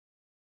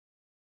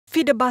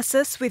Feeder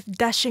buses with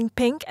dashing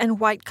pink and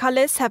white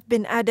colours have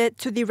been added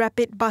to the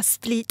rapid bus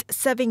fleet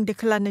serving the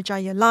Kelana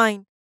Jaya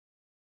line.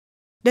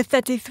 The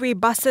 33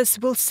 buses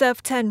will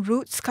serve 10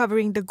 routes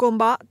covering the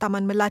Gombak,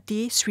 Taman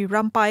Melati, Sri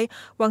Rampai,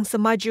 Wangsa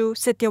Maju,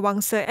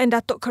 Setiawangsa and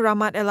Datuk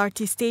Keramat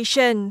LRT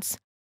stations.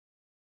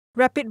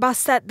 Rapid Bus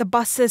said the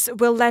buses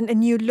will lend a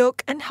new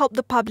look and help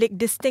the public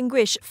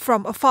distinguish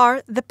from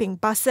afar the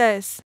pink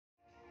buses.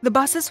 The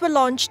buses were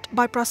launched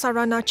by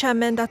Prasarana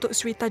Chairman Datuk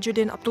Sri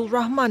Tajuddin Abdul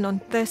Rahman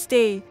on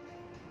Thursday.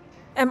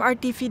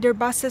 MRT feeder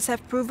buses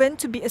have proven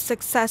to be a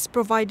success,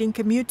 providing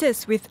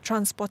commuters with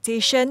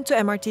transportation to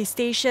MRT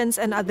stations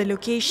and other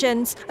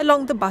locations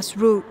along the bus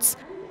routes.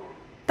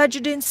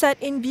 Tajuddin said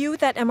in view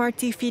that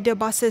MRT feeder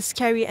buses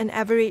carry an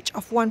average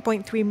of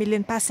 1.3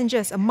 million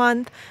passengers a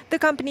month, the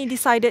company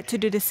decided to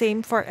do the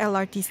same for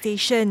LRT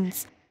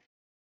stations.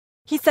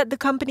 He said the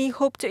company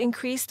hoped to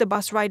increase the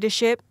bus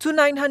ridership to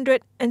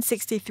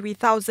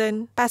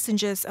 963,000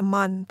 passengers a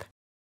month.